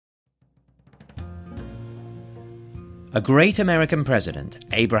A great American president,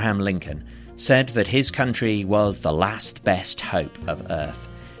 Abraham Lincoln, said that his country was the last best hope of Earth,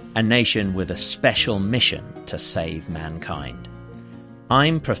 a nation with a special mission to save mankind.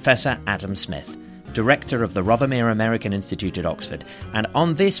 I'm Professor Adam Smith, Director of the Rothermere American Institute at Oxford, and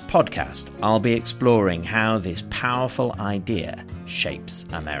on this podcast I'll be exploring how this powerful idea shapes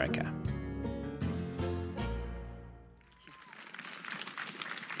America.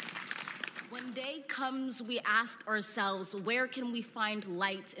 When day comes, we ask ourselves, where can we find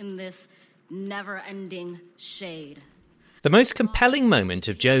light in this never-ending shade? The most compelling moment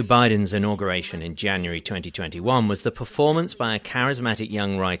of Joe Biden's inauguration in January 2021 was the performance by a charismatic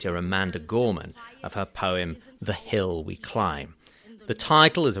young writer, Amanda Gorman, of her poem, The Hill We Climb. The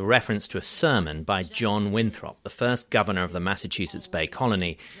title is a reference to a sermon by John Winthrop, the first governor of the Massachusetts Bay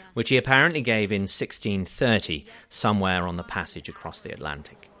Colony, which he apparently gave in 1630, somewhere on the passage across the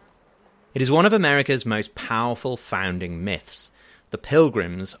Atlantic. It is one of America's most powerful founding myths, the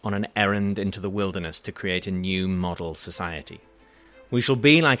pilgrims on an errand into the wilderness to create a new model society. We shall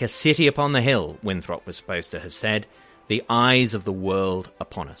be like a city upon the hill, Winthrop was supposed to have said, the eyes of the world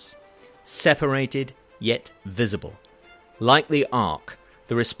upon us. Separated, yet visible. Like the Ark,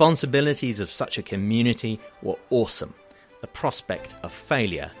 the responsibilities of such a community were awesome, the prospect of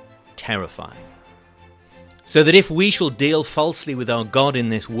failure terrifying. So that if we shall deal falsely with our God in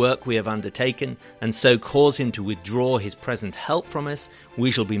this work we have undertaken, and so cause him to withdraw his present help from us,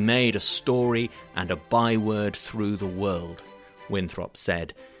 we shall be made a story and a byword through the world, Winthrop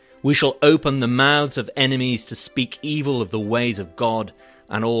said. We shall open the mouths of enemies to speak evil of the ways of God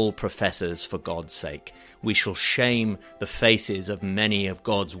and all professors for God's sake. We shall shame the faces of many of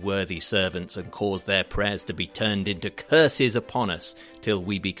God's worthy servants and cause their prayers to be turned into curses upon us till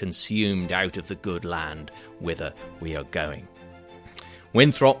we be consumed out of the good land whither we are going.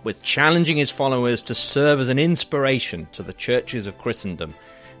 Winthrop was challenging his followers to serve as an inspiration to the churches of Christendom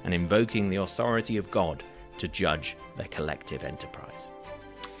and invoking the authority of God to judge their collective enterprise.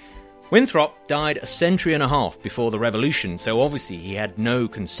 Winthrop died a century and a half before the Revolution, so obviously he had no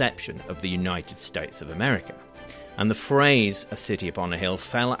conception of the United States of America. And the phrase, a city upon a hill,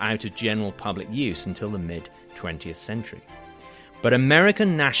 fell out of general public use until the mid-20th century. But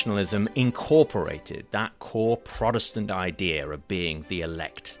American nationalism incorporated that core Protestant idea of being the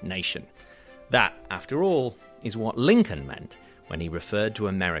elect nation. That, after all, is what Lincoln meant when he referred to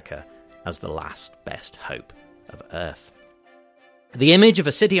America as the last best hope of Earth. The image of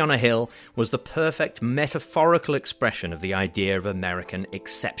a city on a hill was the perfect metaphorical expression of the idea of American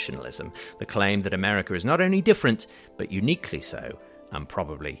exceptionalism, the claim that America is not only different, but uniquely so, and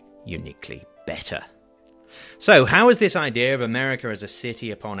probably uniquely better. So, how has this idea of America as a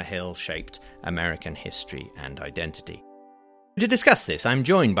city upon a hill shaped American history and identity? To discuss this, I'm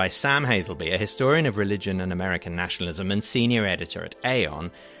joined by Sam Hazelby, a historian of religion and American nationalism and senior editor at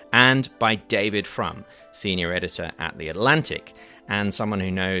Aeon, and by David Frum, senior editor at The Atlantic, and someone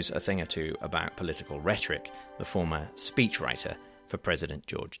who knows a thing or two about political rhetoric, the former speechwriter for President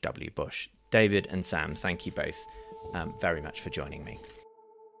George W. Bush. David and Sam, thank you both very much for joining me.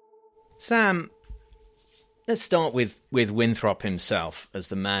 Sam, let's start with Winthrop himself as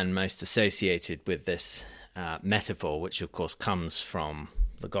the man most associated with this metaphor, which of course comes from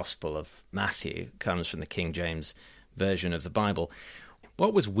the Gospel of Matthew, comes from the King James Version of the Bible.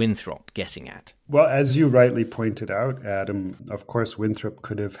 What was Winthrop getting at? Well, as you rightly pointed out, Adam, of course, Winthrop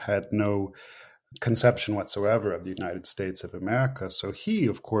could have had no conception whatsoever of the United States of America. So he,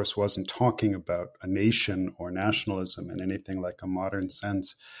 of course, wasn't talking about a nation or nationalism in anything like a modern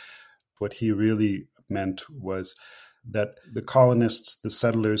sense. What he really meant was that the colonists, the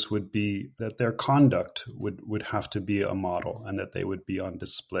settlers that their conduct would have to be a model and that they would be on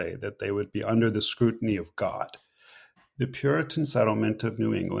display, that they would be under the scrutiny of God. The Puritan settlement of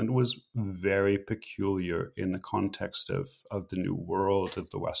New England was very peculiar in the context of the New World, of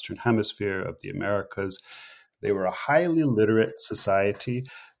the Western Hemisphere, of the Americas. They were a highly literate society.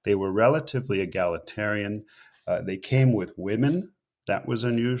 They were relatively egalitarian. They came with women. That was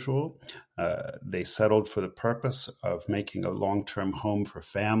unusual. They settled for the purpose of making a long-term home for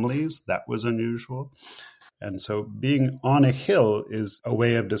families. That was unusual. And so being on a hill is a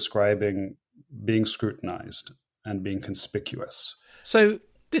way of describing being scrutinized and being conspicuous. So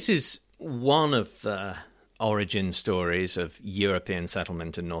this is one of the origin stories of European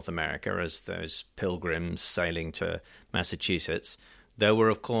settlement in North America as those pilgrims sailing to Massachusetts. There were,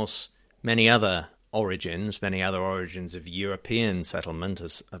 of course, many other origins of European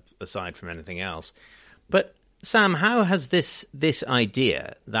settlement aside from anything else. But Sam, how has this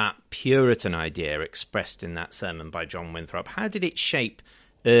idea, that Puritan idea expressed in that sermon by John Winthrop, how did it shape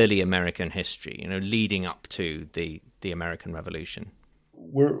early American history, leading up to the American Revolution?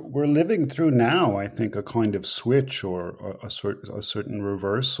 We're living through now, I think, a kind of switch or a certain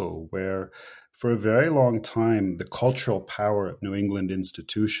reversal where for a very long time, the cultural power of New England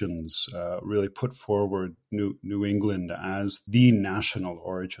institutions really put forward New England as the national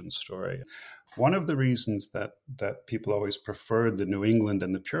origin story. One of the reasons that people always preferred the New England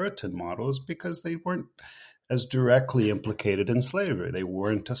and the Puritan model is because they weren't as directly implicated in slavery. They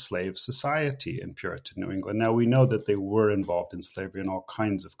weren't a slave society in Puritan New England. Now, we know that they were involved in slavery in all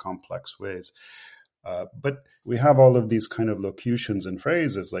kinds of complex ways. But we have all of these kind of locutions and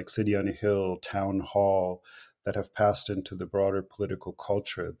phrases like city on a hill, town hall, that have passed into the broader political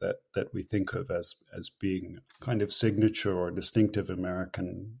culture that we think of as being kind of signature or distinctive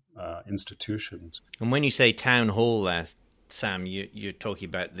American institutions. And when you say town hall there, Sam, you're talking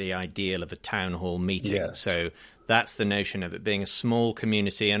about the ideal of a town hall meeting. Yes. So that's the notion of it being a small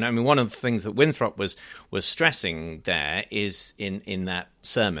community. And I mean, one of the things that Winthrop was stressing there is in that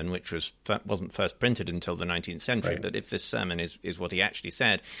sermon, which wasn't first printed until the 19th century, right. But if this sermon is what he actually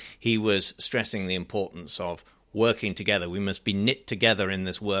said, he was stressing the importance of working together. We must be knit together in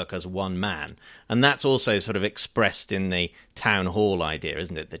this work as one man. And that's also sort of expressed in the town hall idea,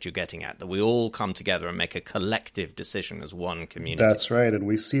 isn't it, that you're getting at, that we all come together and make a collective decision as one community. That's right. And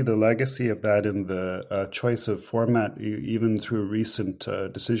we see the legacy of that in the choice of format, even through recent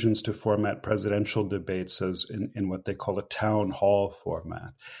decisions to format presidential debates as in what they call a town hall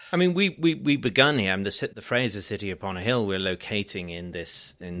format. I mean, we begun here, the phrase "a city upon a hill" we're locating in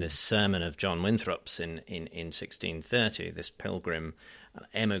this sermon of John Winthrop's in 1630, this pilgrim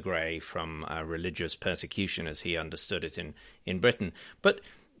emigre from religious persecution as he understood it in Britain. But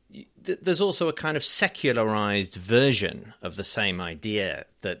there's also a kind of secularized version of the same idea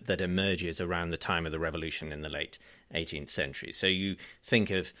that emerges around the time of the Revolution in the late 18th century. So you think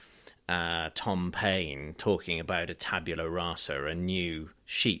of Tom Paine talking about a tabula rasa, a new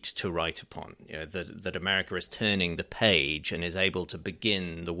sheet to write upon, that America is turning the page and is able to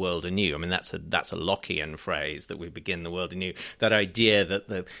begin the world anew. I mean, that's a Lockean phrase, that we begin the world anew. That idea that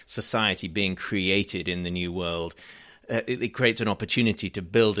the society being created in the new world, it creates an opportunity to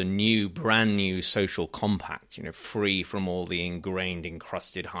build a brand new social compact, free from all the ingrained,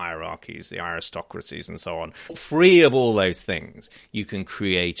 encrusted hierarchies, the aristocracies and so on. Free of all those things, you can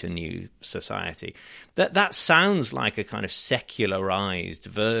create a new society. That sounds like a kind of secularized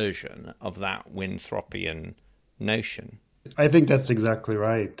version of that Winthropian notion. I think that's exactly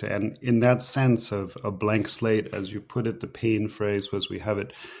right. And in that sense of a blank slate, as you put it, the Paine phrase was, we have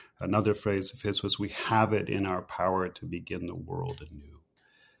it. Another phrase of his was, we have it in our power to begin the world anew.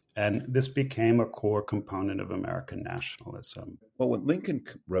 And this became a core component of American nationalism. Well, when Lincoln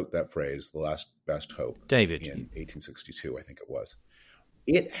wrote that phrase, the last best hope, David, in 1862, I think it was,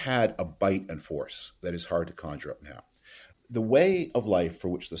 it had a bite and force that is hard to conjure up now. The way of life for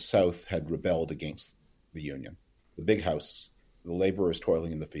which the South had rebelled against the Union, the big house, the laborers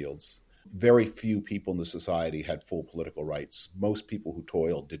toiling in the fields, very few people in the society had full political rights. Most people who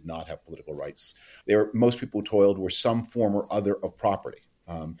toiled did not have political rights. Most people who toiled were some form or other of property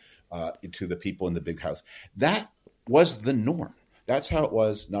to the people in the big house. That was the norm. That's how it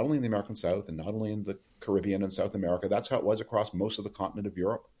was not only in the American South and not only in the Caribbean and South America. That's how it was across most of the continent of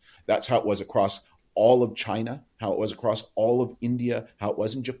Europe. That's how it was across all of China, how it was across all of India, how it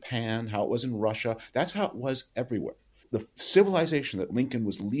was in Japan, how it was in Russia. That's how it was everywhere. The civilization that Lincoln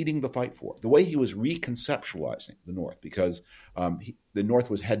was leading the fight for, the way he was reconceptualizing the North, because the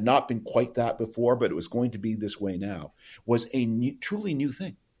North had not been quite that before, but it was going to be this way now, was a truly new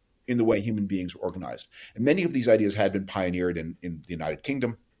thing in the way human beings were organized. And many of these ideas had been pioneered in the United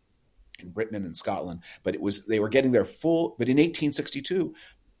Kingdom, in Britain and in Scotland, but they were getting their full. But in 1862,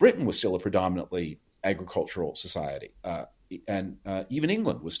 Britain was still a predominantly agricultural society. And even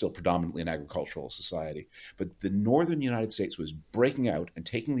England was still predominantly an agricultural society. But the northern United States was breaking out and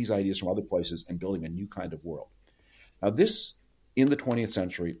taking these ideas from other places and building a new kind of world. Now this, in the 20th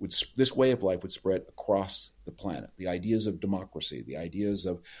century, this way of life would spread across the planet. The ideas of democracy, the ideas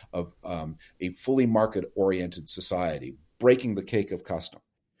of a fully market-oriented society, breaking the cake of custom.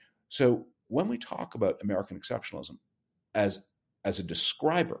 So when we talk about American exceptionalism as a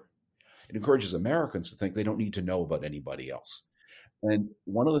describer, it encourages Americans to think they don't need to know about anybody else. And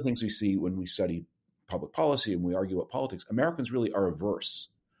one of the things we see when we study public policy and we argue about politics, Americans really are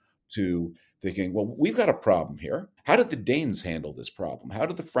averse to thinking, well, we've got a problem here. How did the Danes handle this problem? How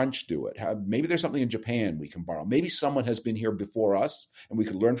did the French do it? Maybe there's something in Japan we can borrow. Maybe someone has been here before us and we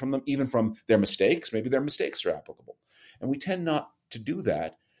could learn from them, even from their mistakes. Maybe their mistakes are applicable. And we tend not to do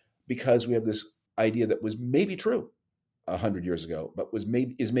that because we have this idea that was maybe true 100 years ago, but is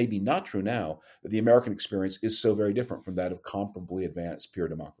maybe not true now, that the American experience is so very different from that of comparably advanced pure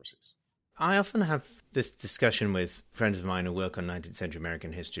democracies. I often have this discussion with friends of mine who work on 19th century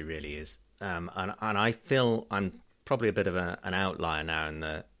American history, really, and I feel I'm probably a bit of an outlier now in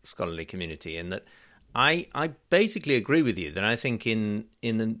the scholarly community, in that I basically agree with you that I think in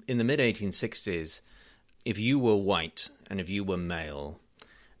the mid 1860s, if you were white and if you were male,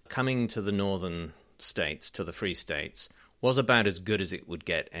 coming to the northern states, to the free states, was about as good as it would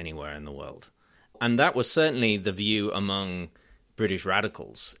get anywhere in the world. And that was certainly the view among British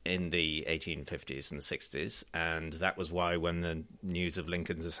radicals in the 1850s and 60s, and that was why when the news of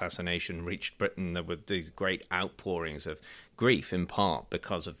Lincoln's assassination reached Britain, there were these great outpourings of grief, in part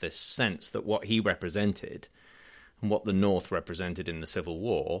because of this sense that what he represented and what the North represented in the Civil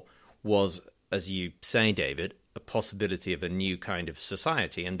War was, as you say, David, a possibility of a new kind of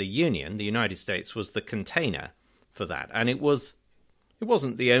society. And the Union, the United States, was the container for that. And it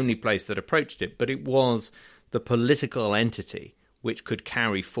wasn't the only place that approached it, but it was the political entity which could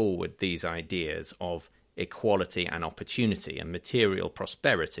carry forward these ideas of equality and opportunity and material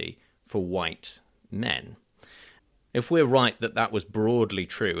prosperity for white men. If we're right that that was broadly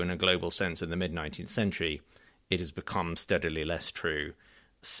true in a global sense in the mid-19th century, it has become steadily less true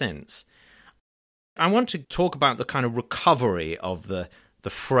since. I want to talk about the kind of recovery of the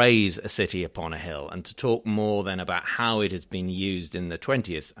phrase "a city upon a hill," and to talk more then about how it has been used in the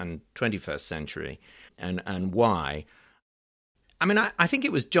 20th and 21st century and why. I mean, I think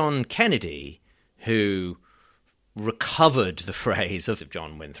it was John Kennedy who recovered the phrase of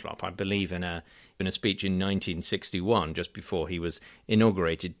John Winthrop, I believe, in a speech in 1961, just before he was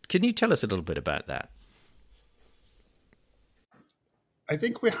inaugurated. Can you tell us a little bit about that? I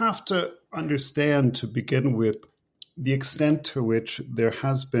think we have to understand, to begin with, the extent to which there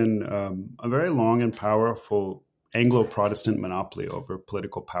has been a very long and powerful Anglo-Protestant monopoly over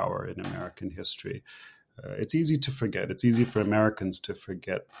political power in American history. It's easy to forget. It's easy for Americans to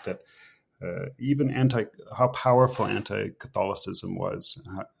forget that even how powerful anti-Catholicism was,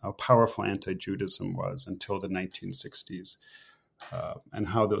 how powerful anti-Judaism was until the 1960s, and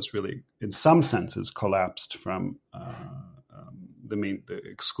how those really, in some senses, collapsed from the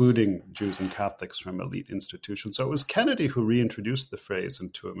excluding Jews and Catholics from elite institutions. So it was Kennedy who reintroduced the phrase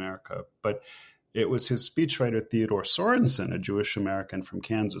into America, but it was his speechwriter Theodore Sorensen, a Jewish American from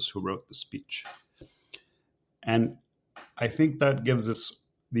Kansas, who wrote the speech. And I think that gives us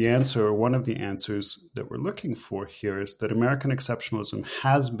the answer, or one of the answers that we're looking for here, is that American exceptionalism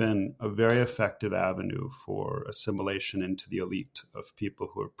has been a very effective avenue for assimilation into the elite of people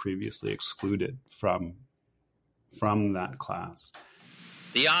who were previously excluded from that class.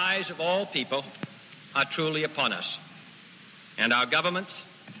 The eyes of all people are truly upon us, and our governments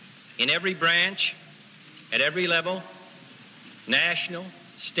in every branch, at every level, national,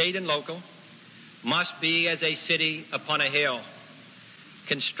 state, and local, must be as a city upon a hill,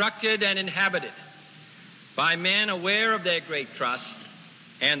 constructed and inhabited by men aware of their great trust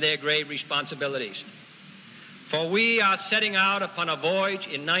and their grave responsibilities. For we are setting out upon a voyage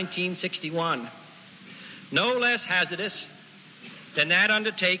in 1961, no less hazardous than that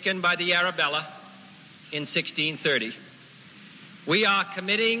undertaken by the Arabella in 1630. We are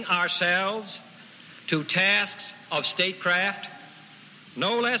committing ourselves to tasks of statecraft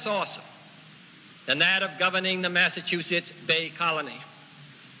no less awesome than that of governing the Massachusetts Bay Colony,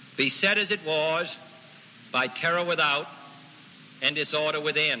 beset as it was by terror without and disorder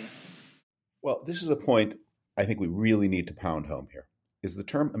within. Well, this is a point I think we really need to pound home here, is the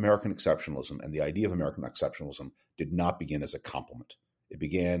term American exceptionalism and the idea of American exceptionalism did not begin as a compliment. It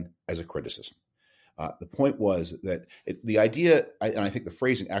began as a criticism. The point was that the idea, and I think the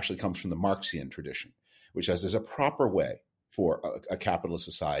phrasing actually comes from the Marxian tradition, which says there's a proper way for a capitalist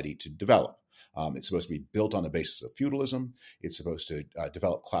society to develop. It's supposed to be built on the basis of feudalism. It's supposed to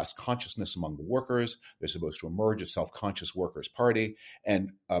develop class consciousness among the workers. They're supposed to emerge a self-conscious workers' party.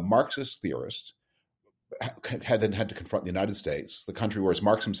 And Marxist theorists had to confront the United States, the country where, as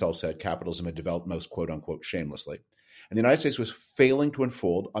Marx himself said, capitalism had developed most quote-unquote shamelessly. And the United States was failing to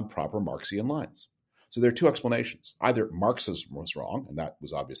unfold on proper Marxian lines. So there are two explanations. Either Marxism was wrong, and that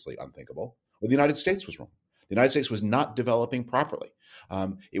was obviously unthinkable, or the United States was wrong. The United States was not developing properly.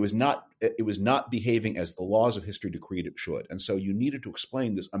 It was not behaving as the laws of history decreed it should. And so you needed to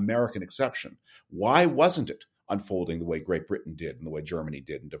explain this American exception. Why wasn't it unfolding the way Great Britain did and the way Germany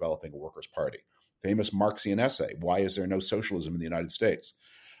did in developing a workers' party? Famous Marxian essay, Why is there no socialism in the United States?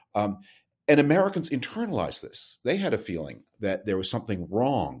 And Americans internalized this. They had a feeling that there was something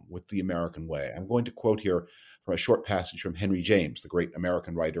wrong with the American way. I'm going to quote here from a short passage from Henry James, the great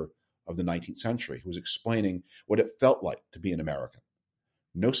American writer of the 19th century who was explaining what it felt like to be an American.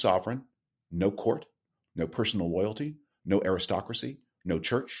 No sovereign, no court, no personal loyalty, no aristocracy, no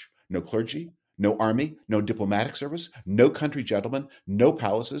church, no clergy, no army, no diplomatic service, no country gentlemen, no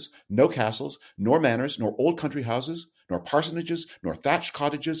palaces, no castles, nor manors, nor old country houses, nor parsonages, nor thatched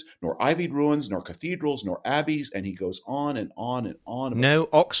cottages, nor ivied ruins, nor cathedrals, nor abbeys, and he goes on and on and on. No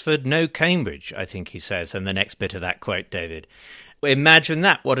Oxford, no Cambridge, I think he says, and the next bit of that quote, David. Imagine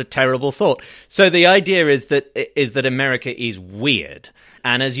that. What a terrible thought. So the idea is that America is weird.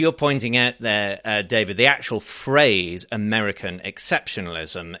 And as you're pointing out there, David, the actual phrase American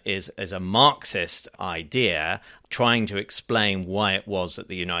exceptionalism is a Marxist idea trying to explain why it was that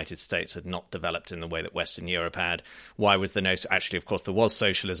the United States had not developed in the way that Western Europe had. Why was there no... Actually, of course, there was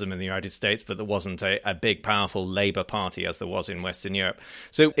socialism in the United States, but there wasn't a big, powerful Labour Party as there was in Western Europe.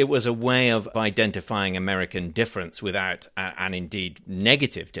 So it was a way of identifying American difference without, and indeed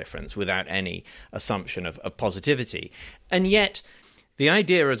negative difference, without any assumption of positivity. And yet... the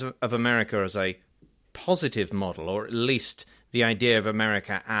idea of America as a positive model, or at least the idea of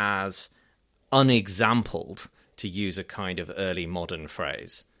America as unexampled, to use a kind of early modern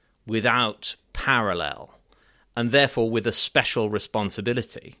phrase, without parallel, and therefore with a special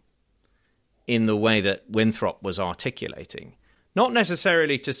responsibility in the way that Winthrop was articulating. Not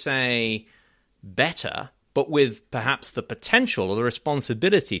necessarily to say better, but with perhaps the potential or the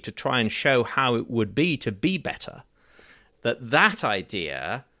responsibility to try and show how it would be to be better. That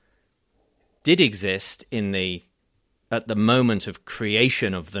idea did exist at the moment of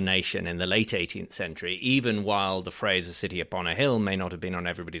creation of the nation in the late 18th century, even while the phrase "a city upon a hill" may not have been on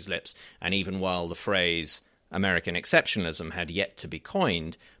everybody's lips, and even while the phrase American exceptionalism had yet to be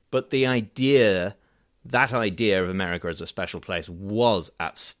coined. But that idea of America as a special place was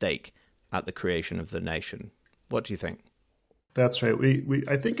at stake at the creation of the nation. What do you think? That's right.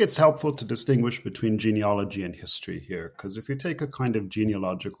 I think it's helpful to distinguish between genealogy and history here, because if you take a kind of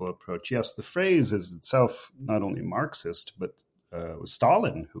genealogical approach, yes, the phrase is itself not only Marxist, but it was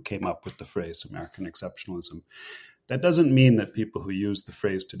Stalin who came up with the phrase American exceptionalism. That doesn't mean that people who use the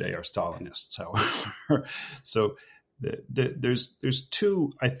phrase today are Stalinists, however. So there's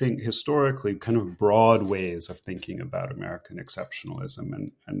two, I think, historically kind of broad ways of thinking about American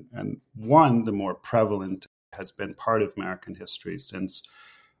exceptionalism. And one, the more prevalent, has been part of American history since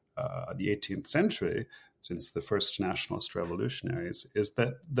the 18th century, since the first nationalist revolutionaries, is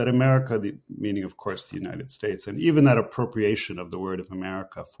that America, meaning, of course, the United States, and even that appropriation of the word of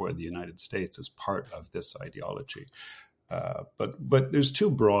America for the United States is part of this ideology. But there's two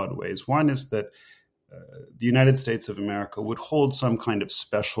broad ways. One is that the United States of America would hold some kind of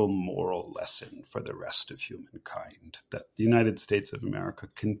special moral lesson for the rest of humankind, that the United States of America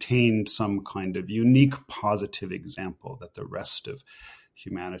contained some kind of unique positive example that the rest of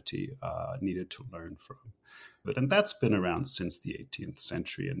humanity needed to learn from. And that's been around since the 18th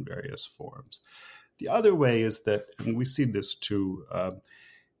century in various forms. The other way is that, and we see this too,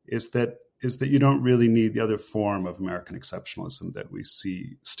 is that you don't really need the other form of American exceptionalism that we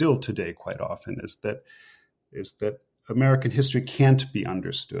see still today quite often, is that American history can't be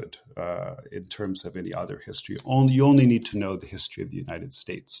understood in terms of any other history. You only need to know the history of the United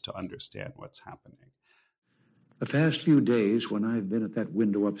States to understand what's happening. The past few days, when I've been at that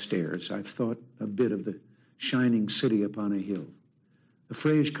window upstairs, I've thought a bit of the shining city upon a hill. The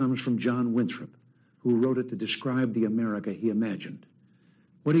phrase comes from John Winthrop, who wrote it to describe the America he imagined.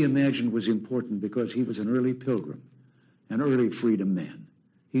 What he imagined was important because he was an early pilgrim, an early freedom man.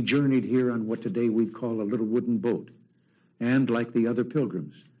 He journeyed here on what today we'd call a little wooden boat. And like the other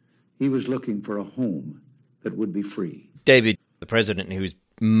pilgrims, he was looking for a home that would be free. David, the president who is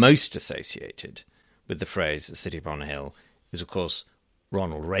most associated with the phrase "a city upon a hill" is, of course,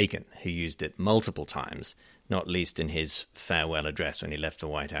 Ronald Reagan, who used it multiple times, not least in his farewell address when he left the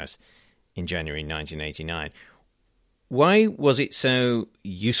White House in January 1989. Why was it so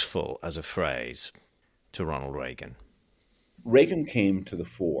useful as a phrase to Ronald Reagan? Reagan came to the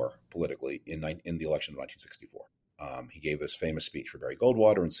fore politically in the election of 1964. He gave this famous speech for Barry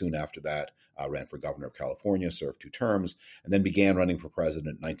Goldwater, and soon after that ran for governor of California, served 2 terms, and then began running for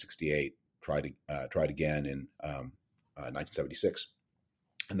president in 1968, tried again in 1976,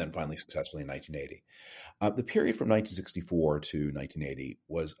 and then finally successfully in 1980. The period from 1964 to 1980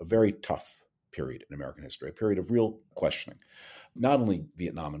 was a very tough period in American history, a period of real questioning. Not only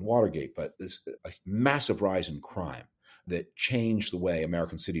Vietnam and Watergate, but a massive rise in crime that changed the way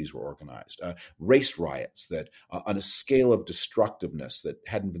American cities were organized, race riots that on a scale of destructiveness that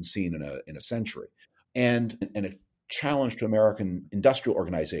hadn't been seen in a century, and a challenge to American industrial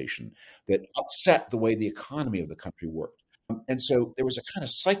organization that upset the way the economy of the country worked. And so there was a kind of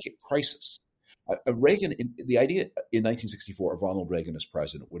psychic crisis. Reagan, the idea in 1964 of Ronald Reagan as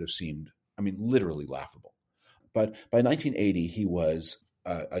president would have seemed, literally laughable. But by 1980, he was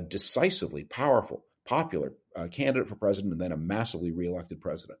a decisively powerful, popular candidate for president and then a massively reelected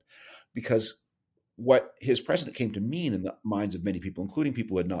president. Because what his president came to mean in the minds of many people, including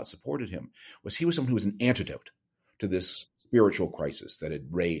people who had not supported him, was he was someone who was an antidote to this spiritual crisis that had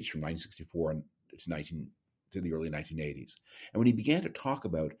raged from 1964 to the early 1980s. And when he began to talk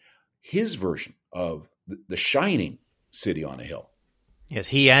about his version of the shining city on a hill. Yes,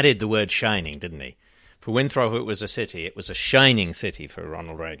 he added the word shining, didn't he? For Winthrop, it was a city. It was a shining city for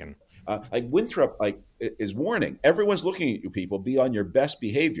Ronald Reagan. Winthrop is warning, everyone's looking at you people, be on your best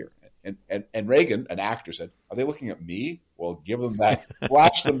behavior. And Reagan, an actor, said, are they looking at me? Well, give them that,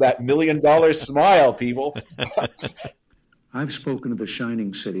 flash them that $1 million smile, people. I've spoken of the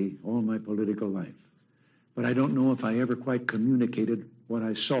shining city all my political life, but I don't know if I ever quite communicated what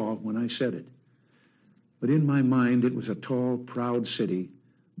I saw when I said it. But in my mind, it was a tall, proud city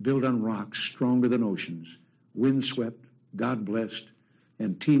built on rocks stronger than oceans, windswept, God-blessed,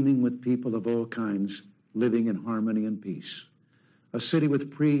 and teeming with people of all kinds living in harmony and peace. A city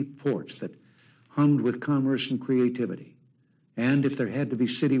with free ports that hummed with commerce and creativity. And if there had to be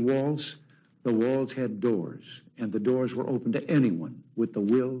city walls, the walls had doors, and the doors were open to anyone with the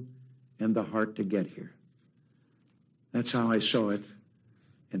will and the heart to get here. That's how I saw it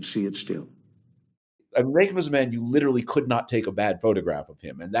and see it still. And Reagan was a man you literally could not take a bad photograph of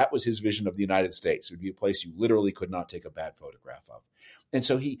him. And that was his vision of the United States. It would be a place you literally could not take a bad photograph of. And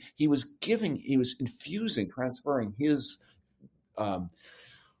so he was infusing, transferring his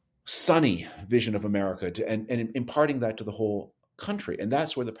sunny vision of America and imparting that to the whole country. And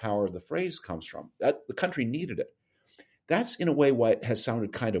that's where the power of the phrase comes from. That the country needed it. That's in a way why it has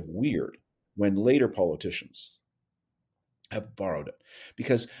sounded kind of weird when later politicians have borrowed it.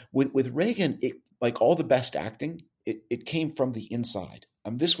 Because with Reagan, like all the best acting, it came from the inside.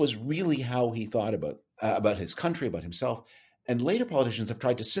 This was really how he thought about his country, about himself. And later politicians have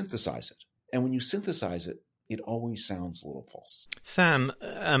tried to synthesize it. And when you synthesize it, it always sounds a little false. Sam,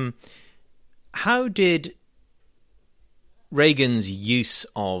 how did Reagan's use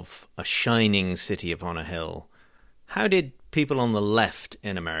of a shining city upon a hill, how did people on the left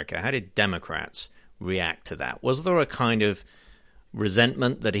in America, how did Democrats react to that? Was there a kind of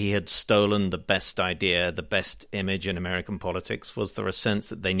resentment that he had stolen the best idea, the best image in American politics? Was there a sense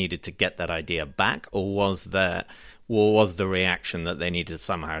that they needed to get that idea back, or was the reaction that they needed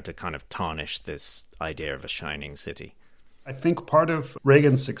somehow to kind of tarnish this idea of a shining city? I think part of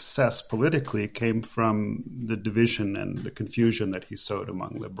Reagan's success politically came from the division and the confusion that he sowed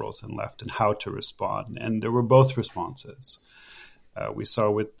among liberals and left and how to respond. And there were both responses. We saw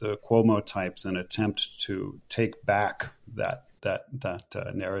with the Cuomo types an attempt to take back that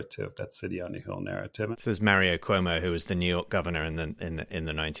narrative, that city on a hill narrative. This is Mario Cuomo, who was the New York governor in the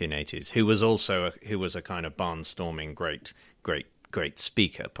 1980s, who was a kind of barnstorming great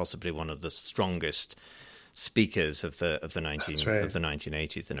speaker, possibly one of the strongest speakers of the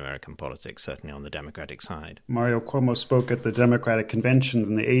 1980s in American politics, certainly on the Democratic side. Mario Cuomo spoke at the Democratic conventions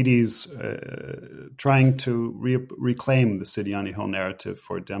in the 80s, trying to reclaim the city on a hill narrative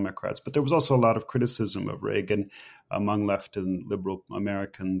for Democrats. But there was also a lot of criticism of Reagan among left and liberal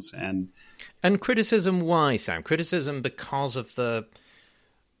Americans. And criticism, why, Sam? Criticism because of the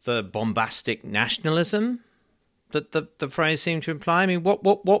bombastic nationalism that the phrase seemed to imply? I mean,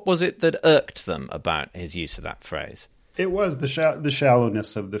 what was it that irked them about his use of that phrase? It was the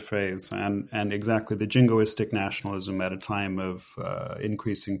shallowness of the phrase and exactly the jingoistic nationalism at a time of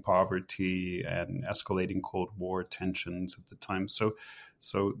increasing poverty and escalating Cold War tensions at the time. So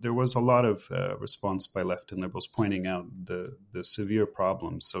there was a lot of response by left and liberals pointing out the severe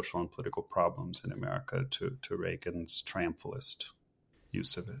problems, social and political problems in America to Reagan's triumphalist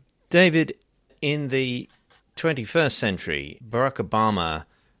use of it. David, in the 21st century, Barack Obama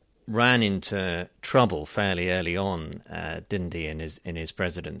ran into trouble fairly early on, didn't he, in his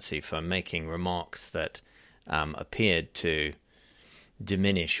presidency, for making remarks that appeared to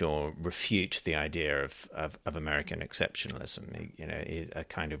diminish or refute the idea of American exceptionalism. A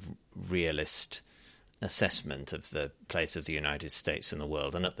kind of realist assessment of the place of the United States in the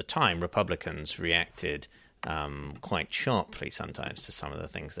world. And at the time, Republicans reacted quite sharply sometimes to some of the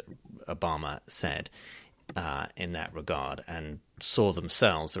things that Obama said in that regard, and saw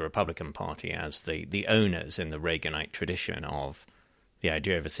themselves, the Republican Party, as the owners in the Reaganite tradition of the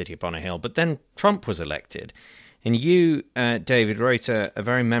idea of a city upon a hill. But then Trump was elected, and you, David, wrote a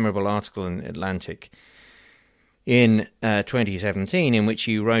very memorable article in Atlantic in 2017, in which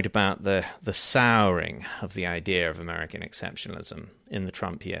you wrote about the souring of the idea of American exceptionalism in the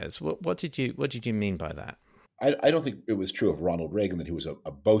Trump years. What did you mean by that? I don't think it was true of Ronald Reagan that he was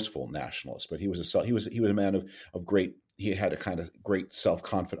a boastful nationalist, but he was a man of great. He had a kind of great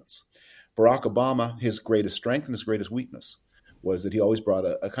self-confidence. Barack Obama, his greatest strength and his greatest weakness was that he always brought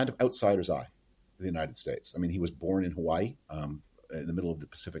a kind of outsider's eye to the United States. I mean, he was born in Hawaii, in the middle of the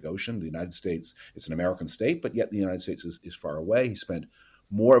Pacific Ocean. The United States, it's an American state, but yet the United States is far away. He spent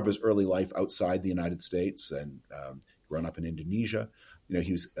more of his early life outside the United States and grown up in Indonesia. You know,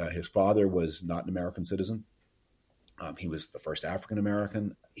 his father was not an American citizen. He was the first African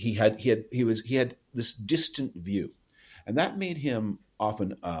American. He had this distant view, and that made him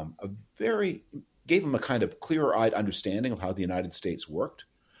often gave him a kind of clearer-eyed understanding of how the United States worked.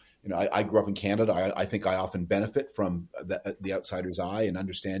 You know, I grew up in Canada. I think I often benefit from the outsider's eye and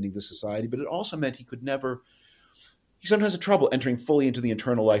understanding the society, but it also meant he sometimes had trouble entering fully into the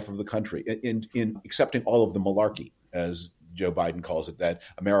internal life of the country, in accepting all of the malarkey, as Joe Biden calls it, that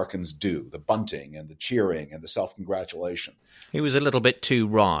Americans do, the bunting and the cheering and the self-congratulation. He was a little bit too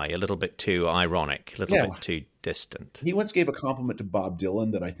wry, a little bit too ironic, a little bit too distant. He once gave a compliment to Bob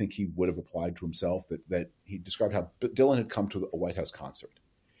Dylan that I think he would have applied to himself, that he described how Dylan had come to a White House concert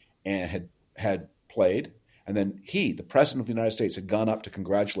and had played, and then the president of the United States, had gone up to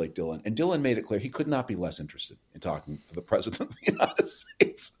congratulate Dylan, and Dylan made it clear he could not be less interested in talking to the president of the United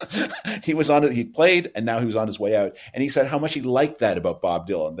States. He played, and now he was on his way out, and he said how much he liked that about Bob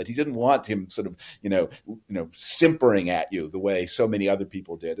Dylan, that he didn't want him sort of simpering at you the way so many other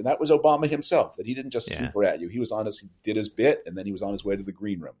people did, and that was Obama himself, that he didn't just simper at you. He did his bit, and then he was on his way to the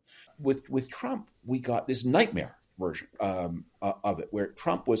green room. With Trump, we got this nightmare version of it, where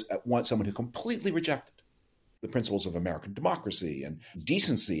Trump was at once someone who completely rejected the principles of American democracy and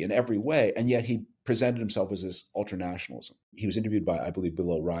decency in every way, and yet he presented himself as this ultranationalism. He was interviewed by, I believe,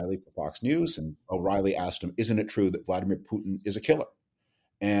 Bill O'Reilly for Fox News, and O'Reilly asked him, isn't it true that Vladimir Putin is a killer?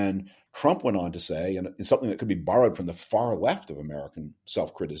 And Trump went on to say, and it's something that could be borrowed from the far left of American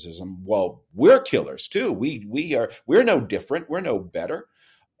self-criticism, well, we're killers too. We're no different. We're no better.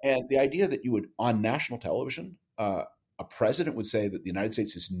 And the idea that you would, on national television, a president would say that the United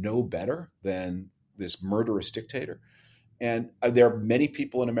States is no better than this murderous dictator. And there are many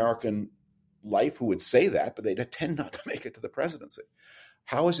people in American life who would say that, but they tend not to make it to the presidency.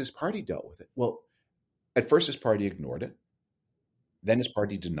 How has his party dealt with it? Well, at first his party ignored it. Then his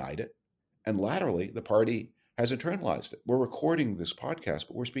party denied it. And laterally, the party has internalized it. We're recording this podcast,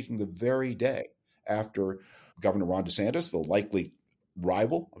 but we're speaking the very day after Governor Ron DeSantis, the likely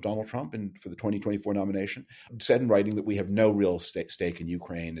rival of Donald Trump for the 2024 nomination, said in writing that we have no real stake in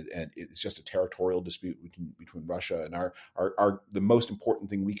Ukraine, and it's just a territorial dispute between Russia, and the most important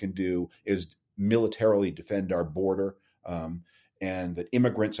thing we can do is militarily defend our border, and that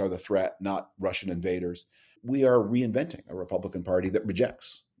immigrants are the threat, not Russian invaders. We are reinventing a Republican Party that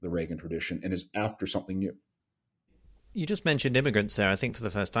rejects the Reagan tradition and is after something new. You just mentioned immigrants there, I think, for the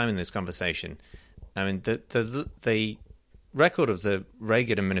first time in this conversation. I mean, the record of the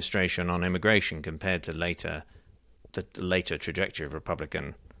Reagan administration on immigration compared to the later trajectory of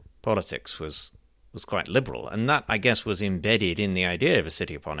Republican politics was quite liberal. And that, I guess, was embedded in the idea of a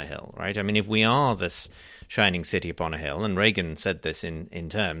city upon a hill, right? I mean, if we are this shining city upon a hill, and Reagan said this in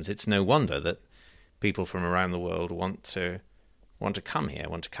terms, it's no wonder that people from around the world want to come here,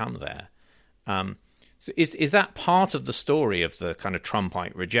 want to come there. So is that part of the story of the kind of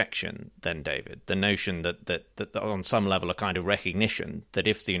Trumpite rejection then, David? The notion that on some level a kind of recognition that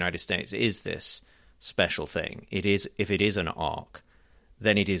if the United States is this special thing, if it is an arc,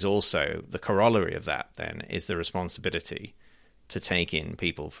 then it is also the corollary of that then is the responsibility to take in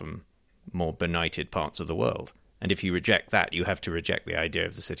people from more benighted parts of the world. And if you reject that, you have to reject the idea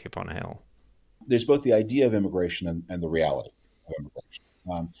of the city upon a hill. There's both the idea of immigration and the reality of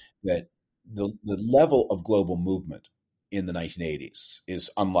immigration. That the level of global movement in the 1980s is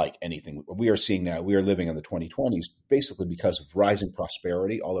unlike anything we are seeing now. We are living in the 2020s basically because of rising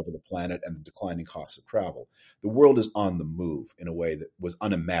prosperity all over the planet and the declining costs of travel. The world is on the move in a way that was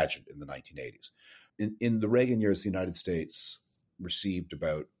unimagined in the 1980s. In the Reagan years, the United States received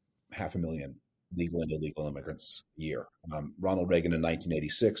about 500,000 legal and illegal immigrants a year. Ronald Reagan in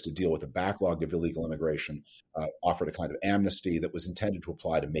 1986, to deal with the backlog of illegal immigration, offered a kind of amnesty that was intended to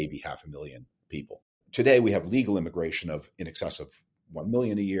apply to maybe 500,000 people. Today, we have legal immigration of in excess of 1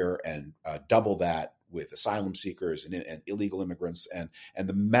 million a year, and double that with asylum seekers and illegal immigrants, and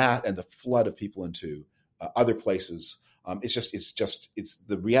the flood of people into other places. It's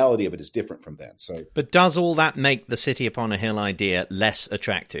the reality of it is different from then. So, but does all that make the city upon a hill idea less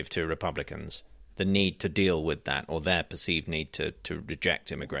attractive to Republicans? the need to deal with that, or their perceived need to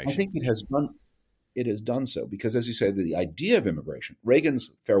reject immigration? I think it has done so because, as you say, the idea of immigration, Reagan's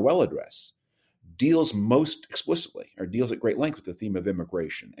farewell address, deals most explicitly or deals at great length with the theme of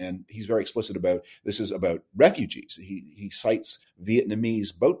immigration. And he's very explicit about this is about refugees. He cites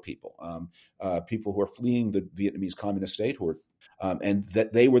Vietnamese boat people, people who are fleeing the Vietnamese communist state, and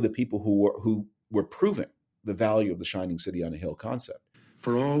that they were the people who were proving the value of the shining city on a hill concept.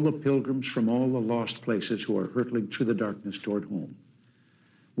 For all the pilgrims from all the lost places who are hurtling through the darkness toward home,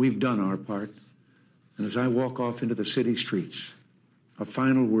 we've done our part. And as I walk off into the city streets, a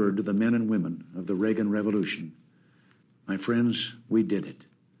final word to the men and women of the Reagan Revolution. My friends, we did it.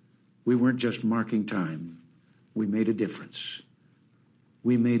 We weren't just marking time. We made a difference.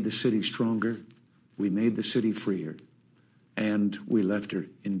 We made the city stronger. We made the city freer. And we left her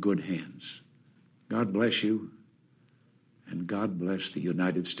in good hands. God bless you. And God bless the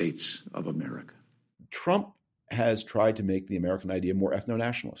United States of America. Trump has tried to make the American idea more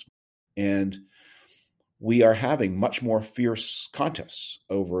ethno-nationalist. And we are having much more fierce contests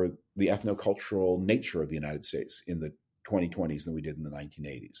over the ethnocultural nature of the United States in the 2020s than we did in the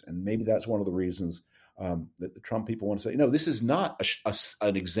 1980s. And maybe that's one of the reasons that the Trump people want to say, no, this is not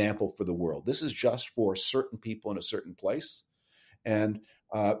an example for the world. This is just for certain people in a certain place. And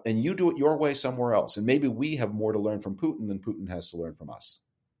you do it your way somewhere else. And maybe we have more to learn from Putin than Putin has to learn from us.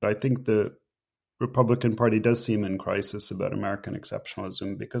 I think the Republican Party does seem in crisis about American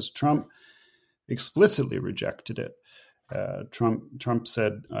exceptionalism because Trump explicitly rejected it. Trump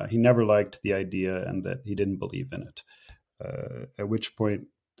said he never liked the idea and that he didn't believe in it. At which point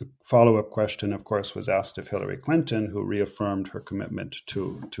the follow-up question, of course, was asked of Hillary Clinton, who reaffirmed her commitment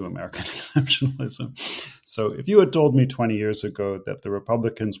to American exceptionalism. So if you had told me 20 years ago that the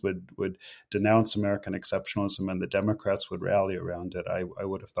Republicans would denounce American exceptionalism and the Democrats would rally around it, I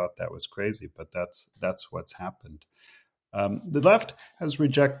would have thought that was crazy, but that's what's happened. The left has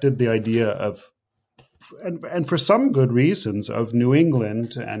rejected the idea of, and for some good reasons, of New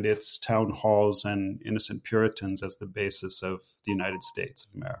England and its town halls and innocent Puritans as the basis of the United States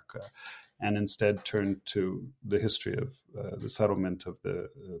of America, and instead turned to the history of the settlement of the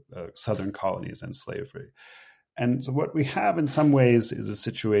southern colonies and slavery. And so what we have in some ways is a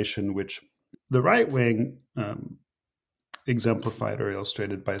situation which the right wing exemplified or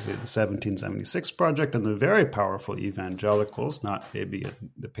illustrated by the 1776 Project and the very powerful evangelicals, not maybe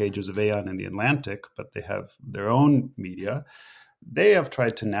in the pages of Aeon and the Atlantic, but they have their own media. They have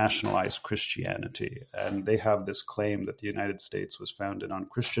tried to nationalize Christianity, and they have this claim that the United States was founded on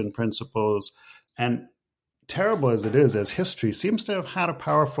Christian principles. And terrible as it is, as history seems to have had a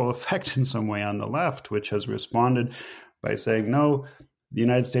powerful effect in some way on the left, which has responded by saying, no, the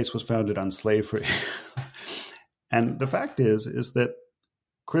United States was founded on slavery. And the fact is that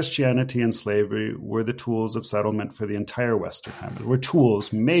Christianity and slavery were the tools of settlement for the entire Western Hemisphere. Were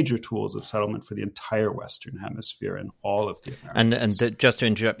tools, major tools of settlement for the entire Western Hemisphere and all of the Americas. And just to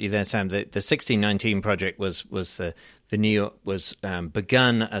interrupt you there, Sam, the 1619 Project was the New York was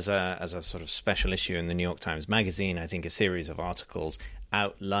begun as a sort of special issue in the New York Times Magazine. I think a series of articles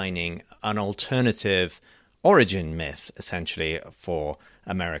outlining an alternative origin myth, essentially, for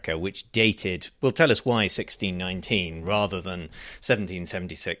America, which will tell us why 1619 rather than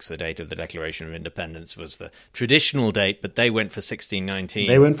 1776, the date of the Declaration of Independence, was the traditional date, but they went for 1619.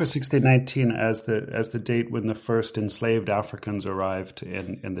 They went for 1619 as the date when the first enslaved Africans arrived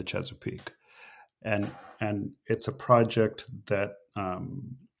in the Chesapeake. And it's a project that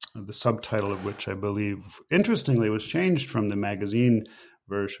the subtitle of which I believe, interestingly, was changed from the magazine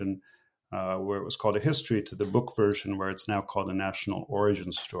version where it was called A History to the book version where it's now called A National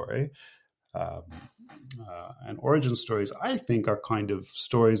Origin Story. And origin stories, I think, are kind of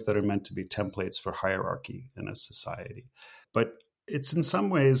stories that are meant to be templates for hierarchy in a society. But it's in some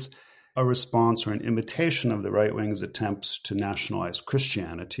ways a response or an imitation of the right wing's attempts to nationalize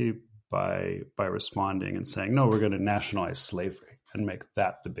Christianity by responding and saying, no, we're going to nationalize slavery and make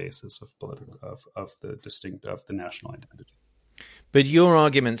that the basis of the national identity. But your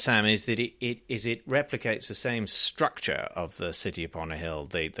argument, Sam, is that it replicates the same structure of the city upon a hill,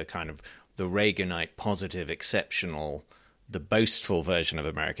 the kind of the Reaganite positive, exceptional, the boastful version of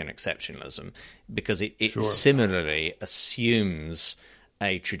American exceptionalism, because it Sure. similarly assumes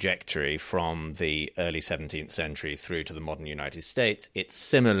a trajectory from the early 17th century through to the modern United States. It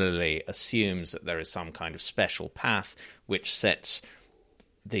similarly assumes that there is some kind of special path which sets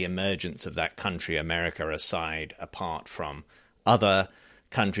the emergence of that country, America, aside, apart from other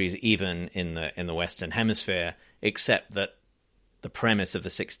countries, even in the Western Hemisphere, except that the premise of the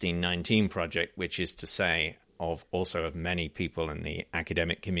 1619 Project, which is to say of many people in the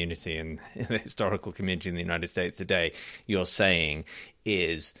academic community and in the historical community in the United States today, you're saying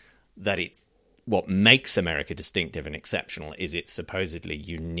is that it's what makes America distinctive and exceptional is its supposedly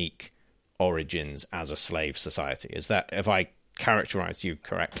unique origins as a slave society. Is that, if I characterized you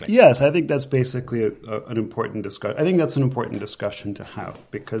correctly? Yes, I think that's basically an important discussion. I think that's an important discussion to have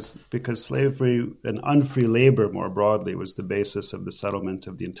because slavery and unfree labor more broadly was the basis of the settlement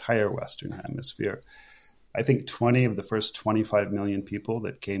of the entire Western Hemisphere. I think 20 of the first 25 million people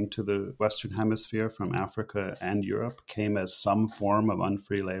that came to the Western Hemisphere from Africa and Europe came as some form of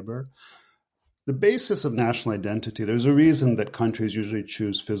unfree labor. The basis of national identity, there's a reason that countries usually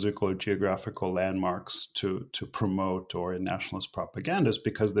choose physical or geographical landmarks to promote or in nationalist propagandas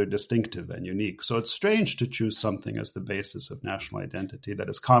because they're distinctive and unique. So it's strange to choose something as the basis of national identity that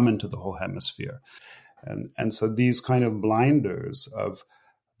is common to the whole hemisphere. And so these kind of blinders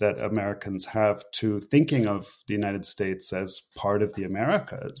that Americans have to thinking of the United States as part of the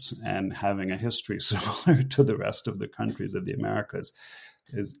Americas and having a history similar to the rest of the countries of the Americas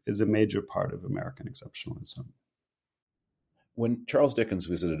is a major part of American exceptionalism. When Charles Dickens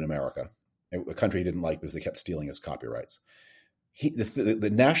visited America, a country he didn't like because they kept stealing his copyrights, the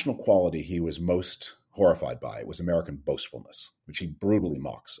national quality he was most horrified by was American boastfulness, which he brutally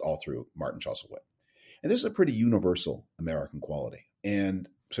mocks all through Martin Chuzzlewit. And this is a pretty universal American quality. And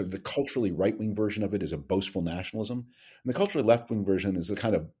sort of the culturally right-wing version of it is a boastful nationalism. And the culturally left-wing version is a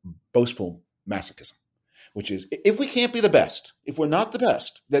kind of boastful masochism, which is, if we can't be the best, if we're not the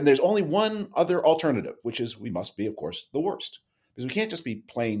best, then there's only one other alternative, which is we must be, of course, the worst. Because we can't just be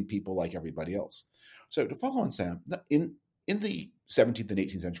plain people like everybody else. So to follow on Sam, in the 17th and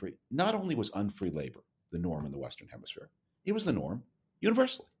 18th century, not only was unfree labor the norm in the Western Hemisphere, it was the norm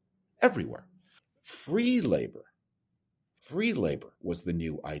universally, everywhere. Free labor was the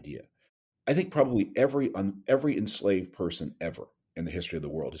new idea. I think probably every enslaved person ever in the history of the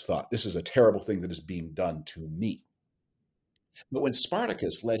world has thought, this is a terrible thing that is being done to me. But when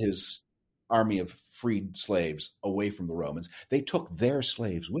Spartacus led his army of freed slaves away from the Romans, they took their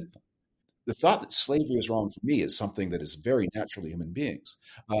slaves with them. The thought that slavery is wrong for me is something that is very natural to human beings.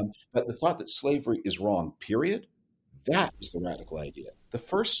 But the thought that slavery is wrong, period, that is the radical idea. The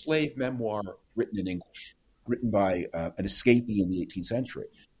first slave memoir written in English, written by an escapee in the 18th century,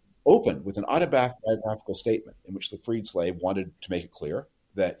 opened with an autobiographical statement in which the freed slave wanted to make it clear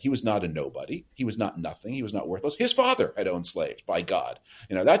that he was not a nobody, he was not nothing, he was not worthless. His father had owned slaves, by God.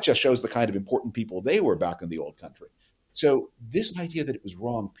 That just shows the kind of important people they were back in the old country. So this idea that it was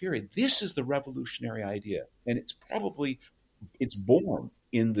wrong, period, this is the revolutionary idea. And it's born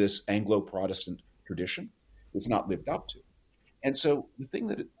in this Anglo-Protestant tradition. It's not lived up to. And so the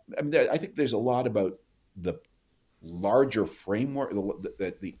thing I think there's a lot about the larger framework,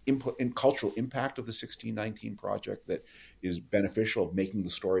 the cultural impact of the 1619 Project that is beneficial of making the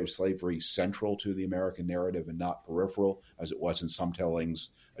story of slavery central to the American narrative and not peripheral, as it was in some tellings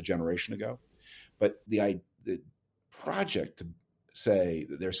a generation ago. But the project to say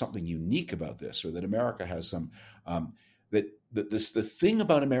that there's something unique about this, or that America has some, the thing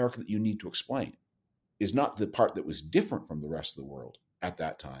about America that you need to explain is not the part that was different from the rest of the world at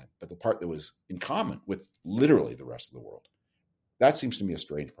that time, but the part that was in common with literally the rest of the world. That seems to me a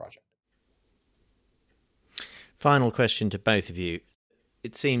strange project. Final question to both of you.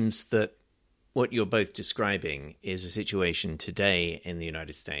 It seems that what you're both describing is a situation today in the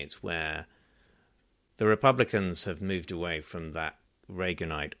United States where the Republicans have moved away from that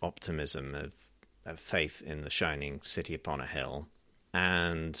Reaganite optimism of faith in the shining city upon a hill,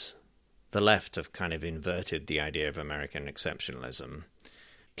 and the left have kind of inverted the idea of American exceptionalism.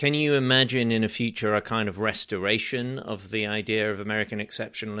 Can you imagine in a future a kind of restoration of the idea of American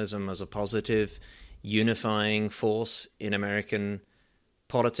exceptionalism as a positive, unifying force in American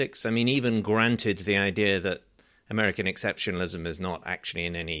politics? I mean, even granted the idea that American exceptionalism is not actually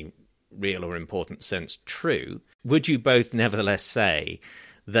in any real or important sense true, would you both nevertheless say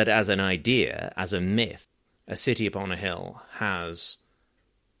that as an idea, as a myth, a city upon a hill has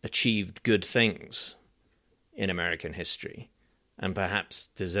achieved good things in American history and perhaps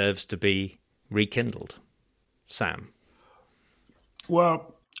deserves to be rekindled? Sam?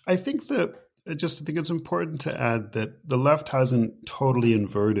 Well, I think it's important to add that the left hasn't totally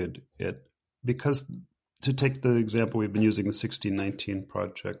inverted it, because to take the example we've been using, the 1619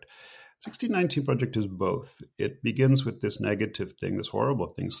 Project, 1619 Project is both. It begins with this negative thing, this horrible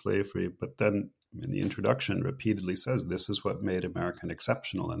thing, slavery, but then in the introduction repeatedly says this is what made America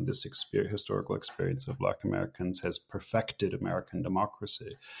exceptional, and this historical experience of Black Americans has perfected American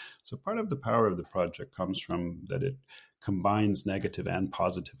democracy. So part of the power of the project comes from that it combines negative and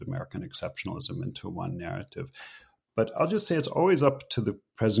positive American exceptionalism into one narrative. But I'll just say it's always up to the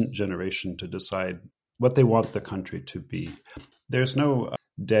present generation to decide what they want the country to be. There's no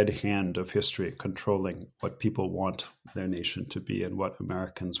dead hand of history controlling what people want their nation to be and what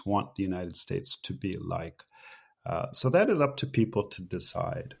Americans want the United States to be like. So that is up to people to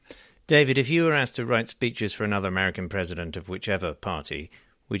decide. David, if you were asked to write speeches for another American president of whichever party,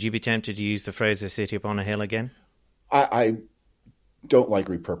 would you be tempted to use the phrase "a city upon a hill" again? I don't like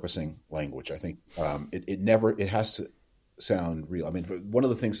repurposing language. I think it has to sound real. I mean, one of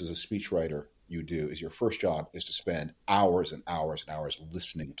the things as a speechwriter you do is your first job is to spend hours and hours and hours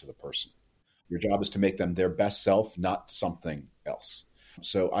listening to the person. Your job is to make them their best self, not something else.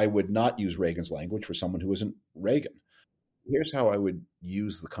 So I would not use Reagan's language for someone who isn't Reagan. Here's how I would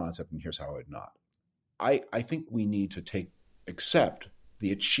use the concept, and here's how I would not. I think we need to accept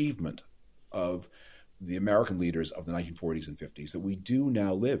the achievement of the American leaders of the 1940s and 50s, that we do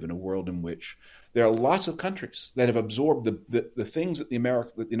now live in a world in which there are lots of countries that have absorbed the things that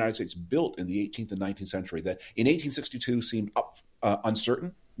the United States built in the 18th and 19th century that in 1862 seemed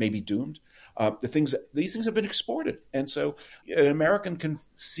uncertain, maybe doomed. These things have been exported. And so an American can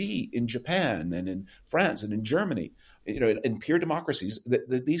see in Japan and in France and in Germany, in pure democracies,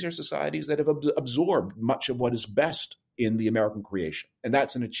 that these are societies that have absorbed much of what is best in the American creation. And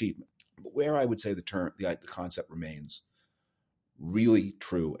that's an achievement. But where I would say the concept remains really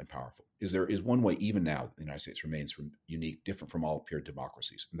true and powerful is there is one way, even now, that the United States remains unique, different from all pure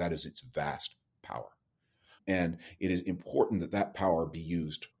democracies, and that is its vast power. And it is important that that power be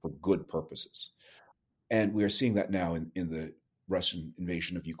used for good purposes. And we are seeing that now in the Russian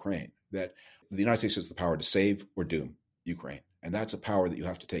invasion of Ukraine, that the United States has the power to save or doom Ukraine. And that's a power that you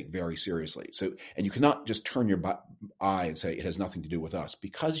have to take very seriously. So, and you cannot just turn your eye and say it has nothing to do with us,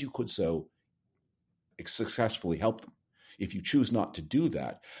 because you could so successfully help them. If you choose not to do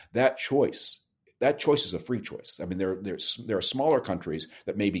that, that choice is a free choice. I mean, there are smaller countries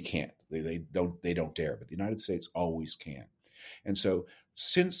that maybe can't. They don't dare, but the United States always can. And so,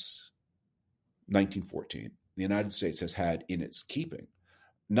 since 1914, the United States has had in its keeping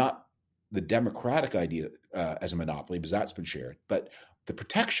not the democratic idea as a monopoly, because that's been shared, but the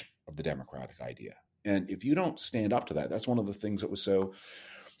protection of the democratic idea. And if you don't stand up to that, that's one of the things that was so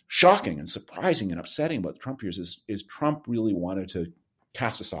shocking and surprising and upsetting about the Trump years is Trump really wanted to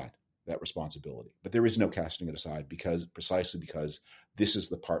cast aside that responsibility. But there is no casting it aside precisely because this is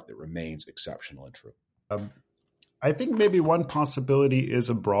the part that remains exceptional and true. I think maybe one possibility is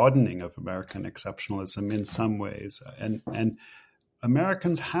a broadening of American exceptionalism in some ways. And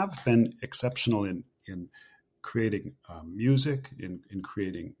Americans have been exceptional in creating music, in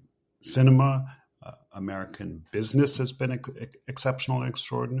creating cinema. American business has been exceptional and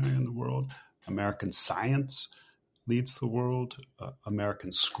extraordinary in the world. American science leads the world.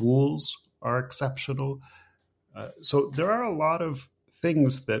 American schools are exceptional. So there are a lot of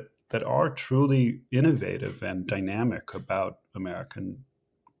things that are truly innovative and dynamic about American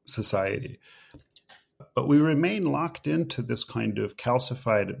society. But we remain locked into this kind of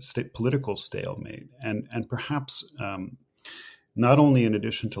calcified political stalemate. And perhaps not only in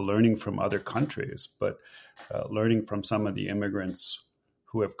addition to learning from other countries, but learning from some of the immigrants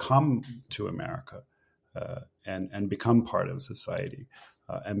who have come to America and become part of society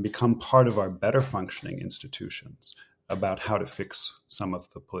and become part of our better functioning institutions about how to fix some of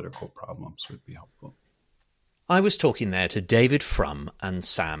the political problems would be helpful. I was talking there to David Frum and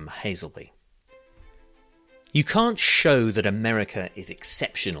Sam Haselby. You can't show that America is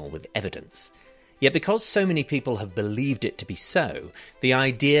exceptional with evidence. Yet because so many people have believed it to be so, the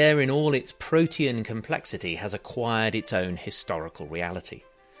idea in all its protean complexity has acquired its own historical reality.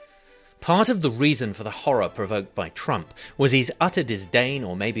 Part of the reason for the horror provoked by Trump was his utter disdain,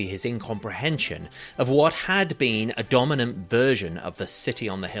 or maybe his incomprehension, of what had been a dominant version of the City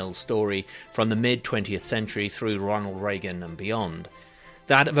on the Hill story from the mid-20th century through Ronald Reagan and beyond.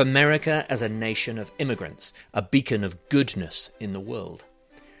 That of America as a nation of immigrants, a beacon of goodness in the world.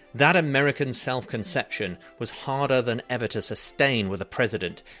 That American self-conception was harder than ever to sustain with a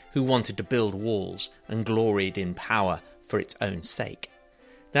president who wanted to build walls and gloried in power for its own sake.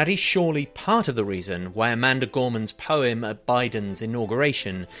 That is surely part of the reason why Amanda Gorman's poem at Biden's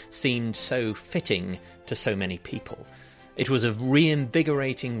inauguration seemed so fitting to so many people. It was a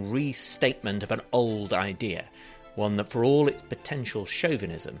reinvigorating restatement of an old idea, one that for all its potential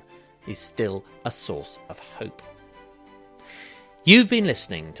chauvinism is still a source of hope. You've been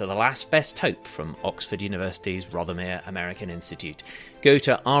listening to The Last Best Hope from Oxford University's Rothermere American Institute. Go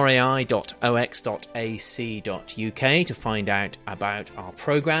to rai.ox.ac.uk to find out about our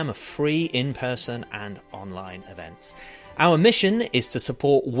programme of free in-person and online events. Our mission is to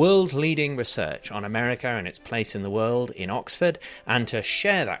support world-leading research on America and its place in the world in Oxford, and to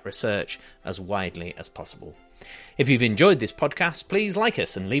share that research as widely as possible. If you've enjoyed this podcast, please like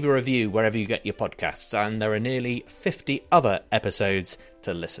us and leave a review wherever you get your podcasts, and there are nearly 50 other episodes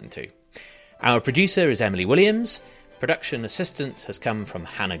to listen to. Our producer is Emily Williams, production assistance has come from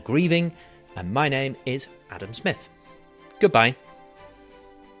Hannah Grieving, and my name is Adam Smith. Goodbye.